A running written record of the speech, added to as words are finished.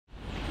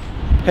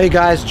Hey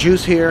guys,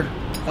 Juice here.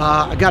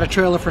 I got a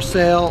trailer for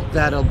sale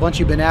that a bunch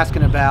of you have been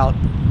asking about,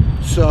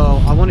 so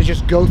I want to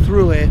just go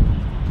through it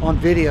on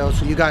video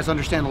so you guys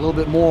understand a little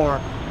bit more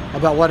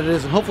about what it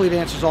is, and hopefully it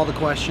answers all the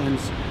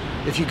questions.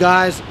 If you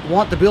guys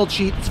want the build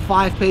sheet, it's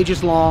 5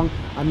 pages long.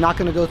 I'm not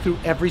going to go through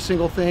every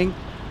single thing.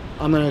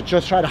 I'm going to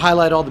just try to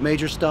highlight all the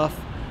major stuff,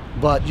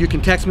 but you can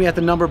text me at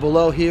the number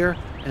below here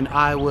and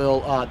I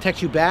will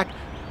text you back.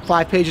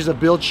 5 pages of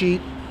build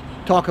sheet,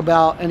 talk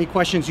about any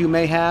questions you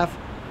may have.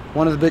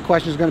 One of the big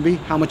questions is going to be,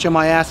 how much am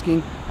I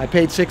asking? I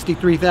paid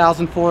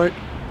 $63,000 for it.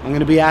 I'm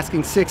going to be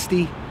asking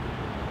 $60,000.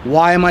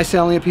 Why am I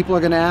selling it? People are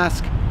going to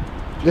ask.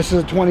 This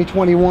is a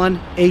 2021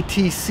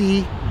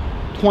 ATC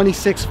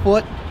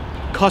 26-foot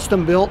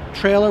custom built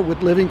trailer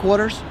with living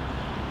quarters.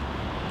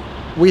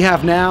 We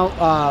have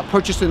now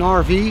purchased an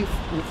RV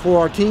for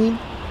our team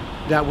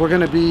that we're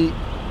going to be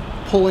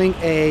pulling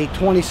a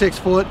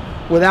 26-foot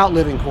without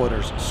living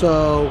quarters.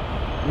 So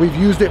we've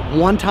used it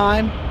one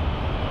time,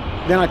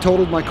 then I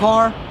totaled my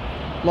car.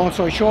 Long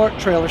story short,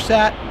 trailer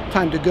sat,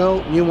 time to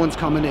go, new one's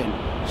coming in.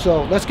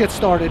 So let's get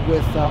started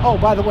with, oh,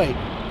 by the way,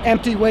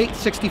 empty weight,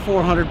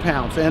 6,400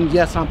 pounds. And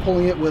yes, I'm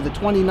pulling it with a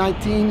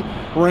 2019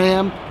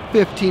 Ram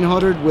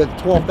 1500 with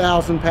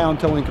 12,000 pound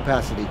towing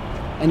capacity.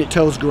 And it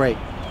tows great.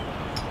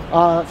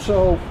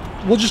 So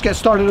we'll just get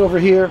started over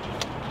here.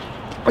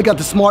 I got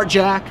the Smart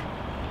Jack,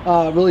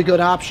 really good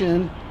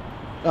option.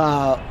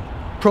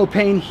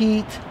 Propane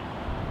heat.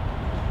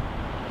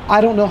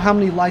 I don't know how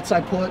many lights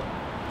I put.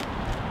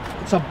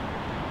 It's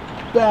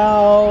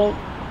about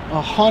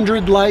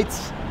 100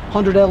 lights,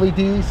 100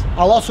 LEDs.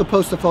 I'll also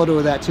post a photo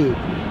of that too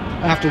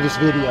after this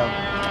video.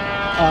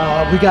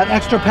 We got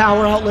extra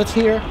power outlets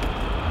here.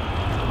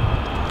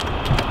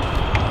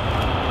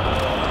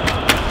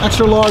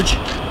 Extra large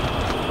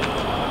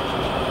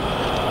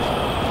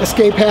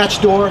escape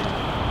hatch door.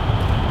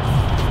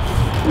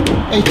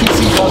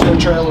 ATC does their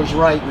trailers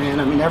right, man.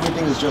 I mean,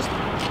 everything is just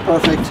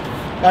perfect.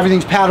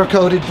 Everything's powder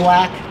coated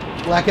black,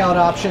 blackout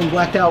option,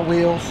 blacked out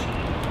wheels.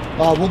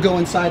 We'll go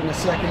inside in a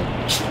second.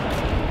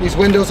 These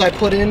windows I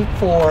put in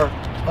for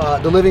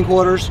the living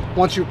quarters.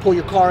 Once you pull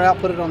your car out,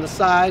 put it on the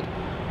side.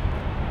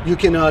 You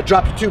can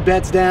drop your 2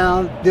 beds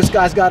down. This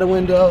guy's got a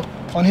window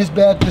on his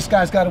bed. This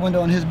guy's got a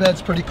window on his bed.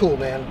 It's pretty cool,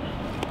 man.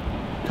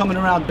 Coming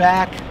around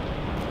back,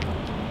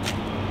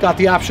 got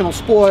the optional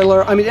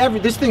spoiler. I mean,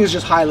 this thing is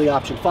just highly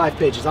optioned. 5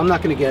 pages. I'm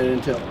not going to get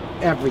into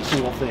every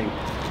single thing.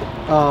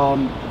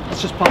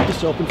 Let's just pop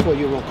this open for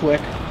you real quick.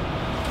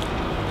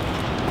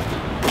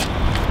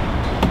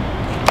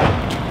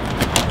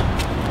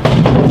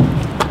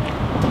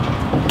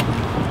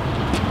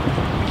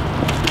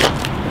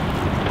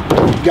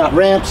 Got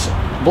ramps,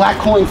 black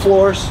coin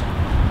floors.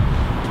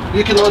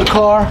 You can load a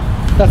car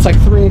that's like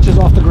 3 inches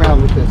off the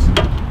ground with this.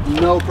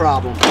 No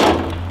problem.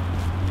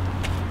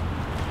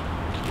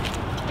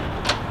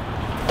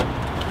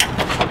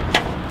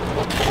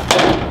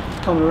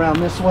 Coming around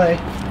this way.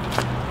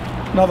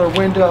 Another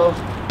window,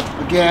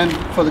 again,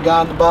 for the guy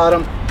on the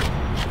bottom.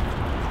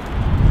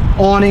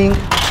 Awning,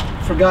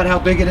 forgot how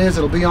big it is.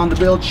 It'll be on the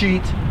build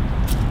sheet.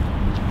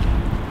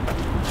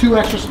 2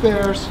 extra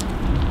spares.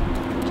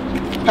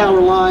 Power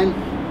line.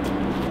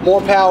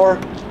 More power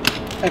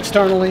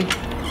externally. I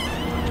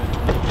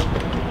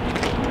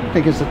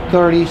think it's a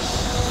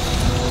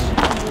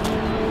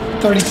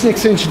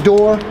 36-inch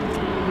door.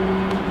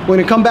 When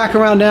it come back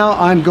around now,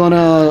 I'm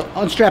gonna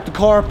unstrap the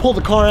car, pull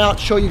the car out,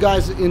 show you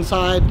guys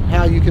inside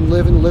how you can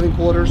live in the living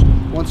quarters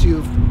once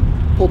you've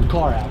pulled the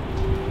car out.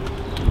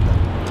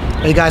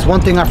 Hey guys,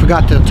 one thing I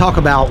forgot to talk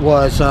about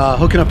was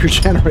hooking up your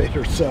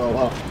generator.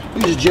 So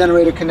use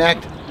generator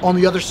connect. On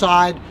the other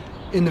side,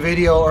 in the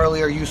video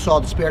earlier, you saw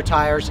the spare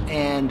tires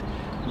and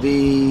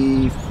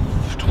the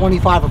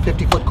 25 or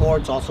 50-foot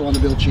cords also on the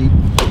build sheet.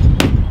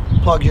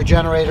 Plug your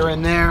generator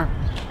in there,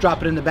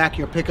 drop it in the back of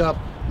your pickup,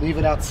 leave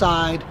it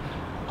outside.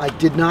 I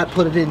did not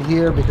put it in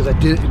here because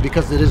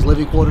it is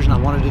living quarters and I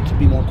wanted it to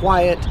be more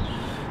quiet.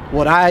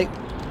 What I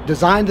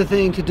designed the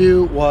thing to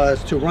do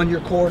was to run your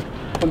cord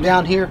from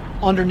down here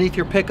underneath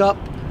your pickup,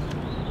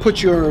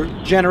 put your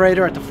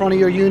generator at the front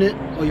of your unit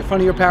or your front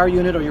of your power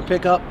unit or your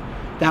pickup.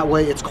 That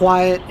way it's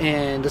quiet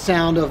and the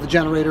sound of the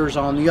generator is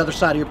on the other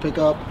side of your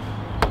pickup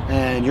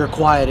and you're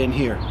quiet in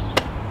here.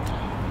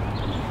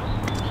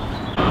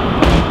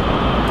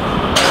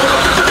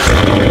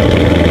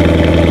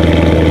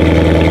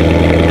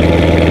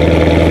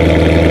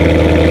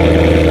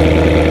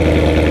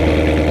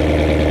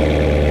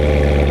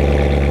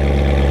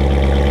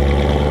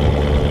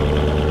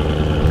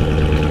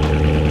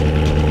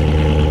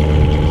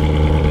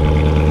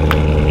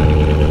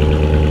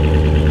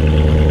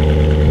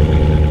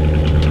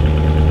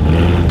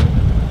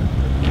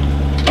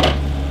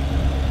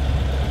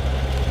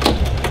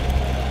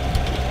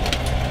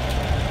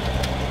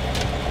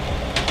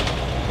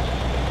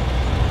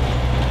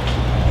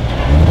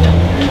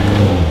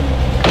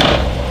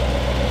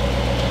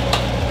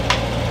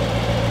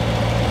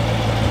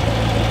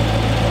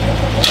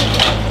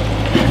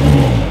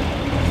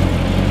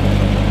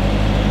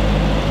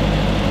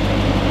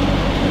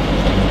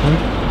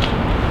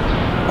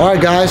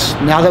 Alright guys,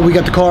 now that we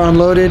got the car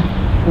unloaded,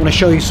 I want to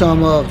show you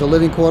some of the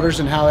living quarters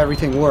and how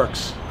everything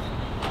works.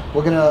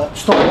 We're going to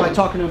start by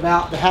talking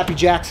about the Happy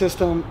Jack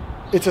system.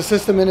 It's a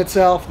system in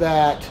itself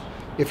that,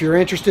 if you're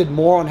interested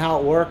more on how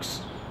it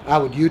works, I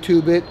would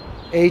YouTube it.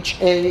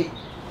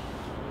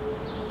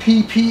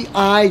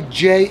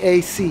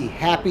 HAPPIJAC,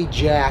 Happy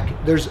Jack.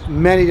 There's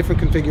many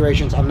different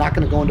configurations. I'm not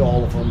going to go into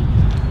all of them.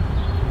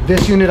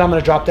 This unit I'm going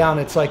to drop down.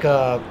 It's like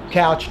a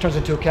couch. It turns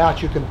into a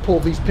couch. You can pull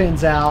these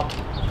pins out,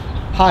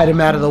 hide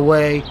them out of the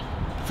way,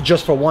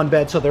 just for one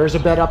bed. So there is a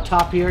bed up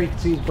top here. You can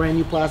see it's brand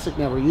new plastic,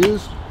 never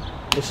used.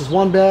 This is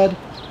one bed.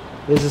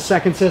 This is a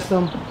second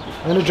system.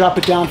 I'm going to drop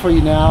it down for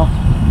you now,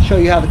 show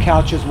you how the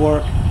couches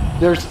work.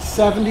 There's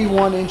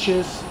 71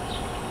 inches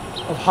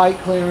of height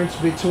clearance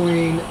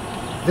between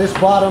this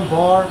bottom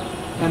bar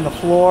and the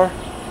floor.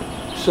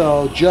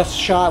 So just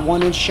shy,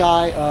 1 inch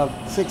shy of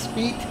 6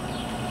 feet.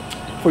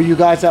 For you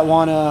guys that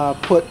want to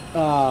put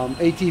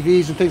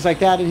ATVs and things like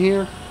that in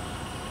here,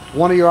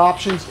 one of your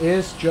options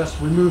is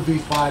just remove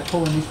these by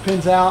pulling these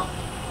pins out,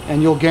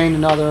 and you'll gain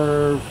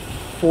another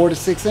 4 to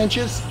 6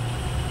 inches.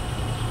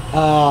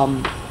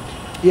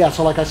 Yeah,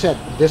 so like I said,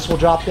 this will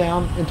drop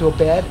down into a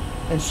bed,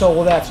 and so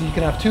will that. So you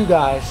can have two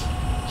guys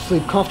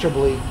sleep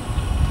comfortably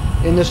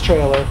in this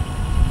trailer.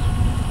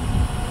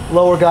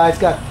 Lower guy's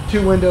got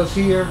 2 windows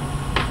here.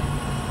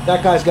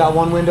 That guy's got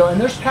 1 window, and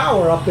there's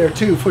power up there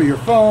too for your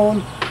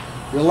phone,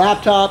 your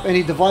laptop,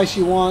 any device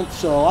you want.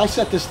 So I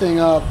set this thing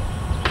up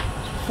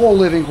full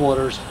living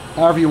quarters,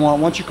 however you want.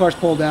 Once your car's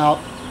pulled out,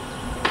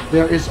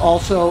 there is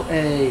also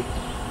a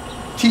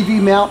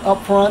TV mount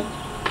up front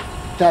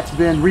that's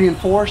been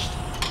reinforced.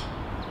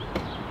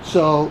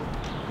 So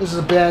this is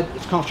a bed.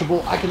 It's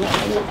comfortable. I can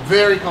live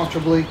very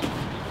comfortably.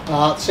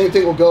 Same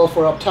thing will go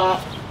for up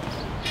top.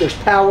 There's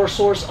power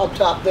source up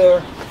top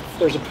there.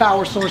 There's a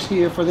power source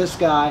here for this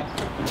guy.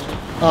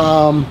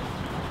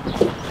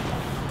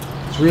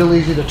 It's real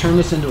easy to turn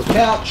this into a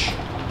couch.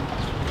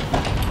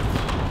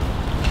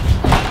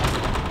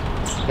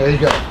 There you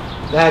go.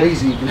 That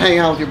easy. You can hang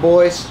out with your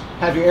boys,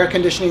 have your air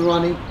conditioning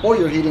running or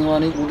your heating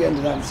running. We'll get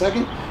into that in a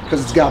second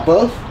because it's got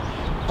both.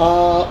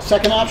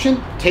 Second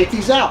option, take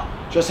these out.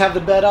 Just have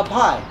the bed up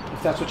high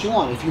if that's what you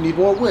want. If you need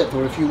more width,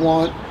 or if you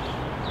want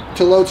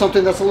to load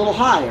something that's a little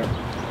higher,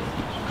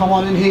 come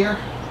on in here.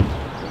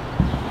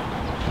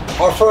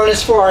 Our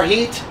furnace for our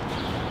heat,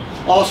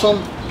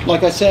 awesome.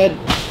 Like I said,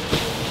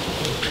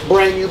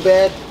 brand new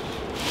bed,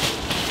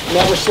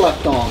 never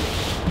slept on.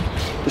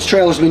 This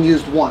trailer's been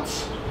used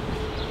once.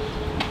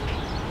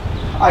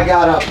 I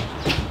got a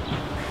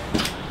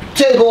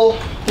table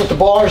with the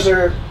bars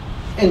there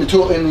in the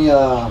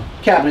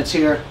cabinets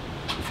here.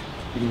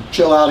 You can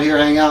chill out here,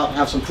 hang out,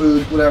 have some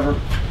food, whatever.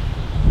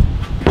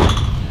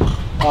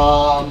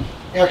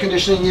 Air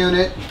conditioning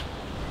unit.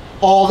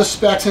 All the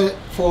specs in it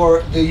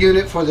for the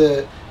unit for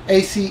the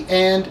AC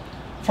and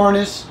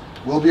furnace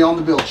will be on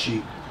the build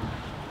sheet.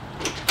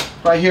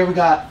 Right here we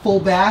got full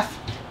bath,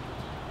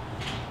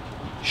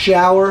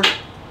 shower,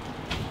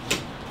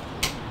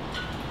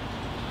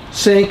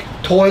 sink,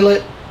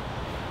 toilet,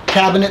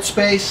 cabinet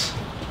space,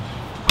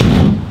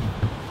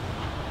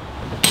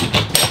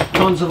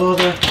 tons of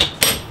other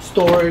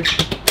storage,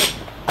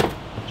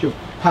 your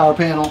power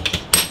panel,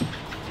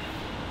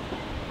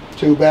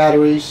 2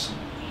 batteries,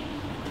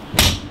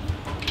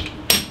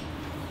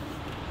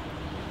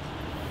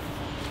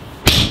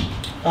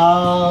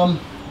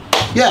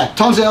 yeah,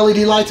 tons of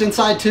LED lights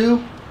inside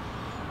too,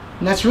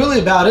 and that's really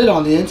about it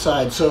on the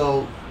inside.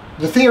 So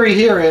the theory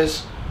here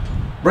is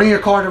bring your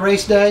car to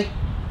race day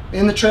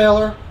in the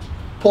trailer,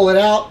 pull it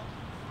out,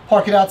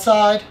 park it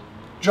outside,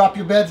 drop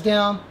your beds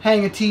down,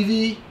 hang a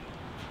TV,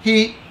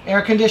 heat,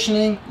 air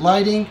conditioning,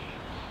 lighting,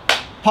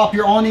 pop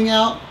your awning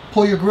out,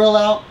 pull your grill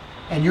out,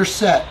 and you're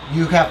set.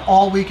 You have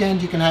all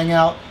weekend you can hang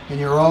out in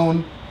your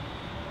own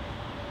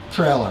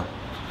trailer.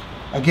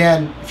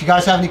 Again, if you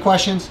guys have any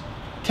questions,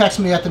 text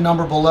me at the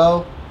number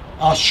below.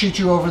 I'll shoot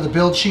you over the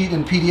build sheet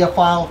and PDF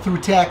file through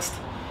text.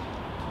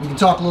 We can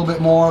talk a little bit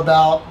more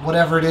about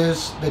whatever it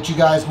is that you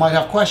guys might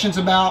have questions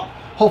about.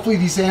 Hopefully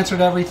these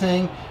answered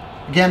everything.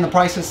 Again, the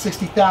price is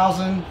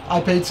 $60,000.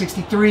 I paid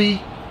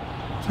 $63,000.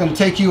 It's going to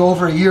take you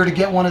over a year to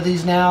get one of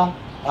these now.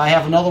 I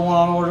have another one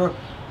on order.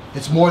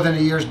 It's more than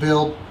a year's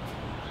build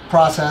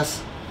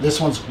process.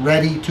 This one's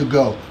ready to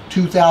go.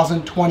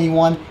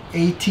 2021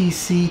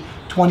 ATC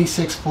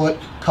 26-foot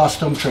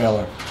custom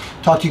trailer.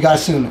 Talk to you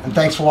guys soon, and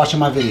thanks for watching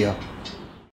my video.